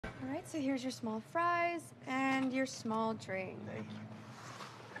right, so here's your small fries and your small drink. Thank you.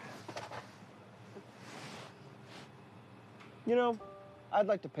 You know, I'd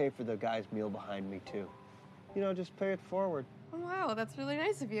like to pay for the guy's meal behind me, too. You know, just pay it forward. Oh, wow, that's really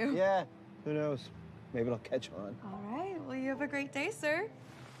nice of you. Yeah, who knows? Maybe it'll catch on. All right, well, you have a great day, sir.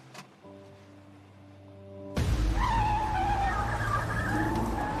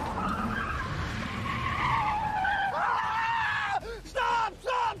 Stop!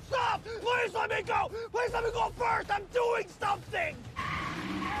 Stop! Stop! Please let me go! Please let me go first! I'm doing something!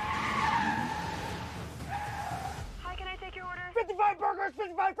 Hi, can I take your order? 55 burgers,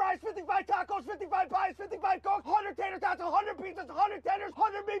 55 fries, 55 tacos, 55 pies, 55 cokes, 100 tater tots, 100 pizzas, 100 tenders,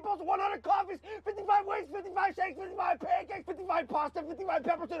 100 meatballs, 100 coffees, 55 wings, 55 shakes, 55 pancakes, 55 pasta, 55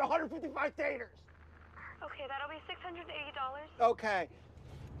 peppers, and 155 taters. Okay, that'll be $680. Okay.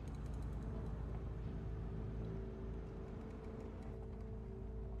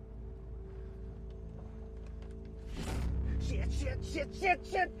 Shit, shit, shit, shit,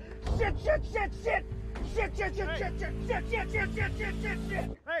 shit, shit, shit, shit, shit. Shit, shit, shit, shit, shit, shit, shit, shit, shit, shit, shit, shit.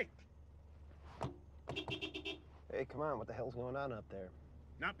 Hey, Hey, come on, what the hell's going on up there?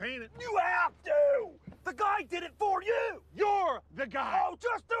 not paying it. You have to! The guy did it for you! You're the guy. Oh,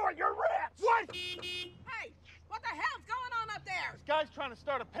 just do it, you're rich! What? Hey, what the hell's going on up there? This guy's trying to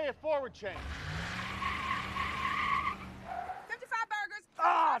start a pay-it-forward chain. 55 burgers.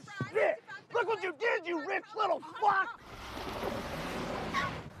 Ah, 55 fries, shit! 55 Look what you did, you rich little fuck!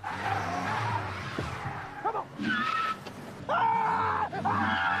 Come on! Ah!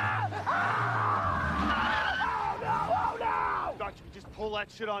 Ah! Ah! Oh, no! Oh, no! Thought you could just pull that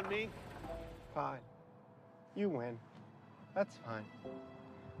shit on me? Fine. You win. That's fine.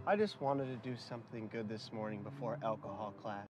 I just wanted to do something good this morning before alcohol class.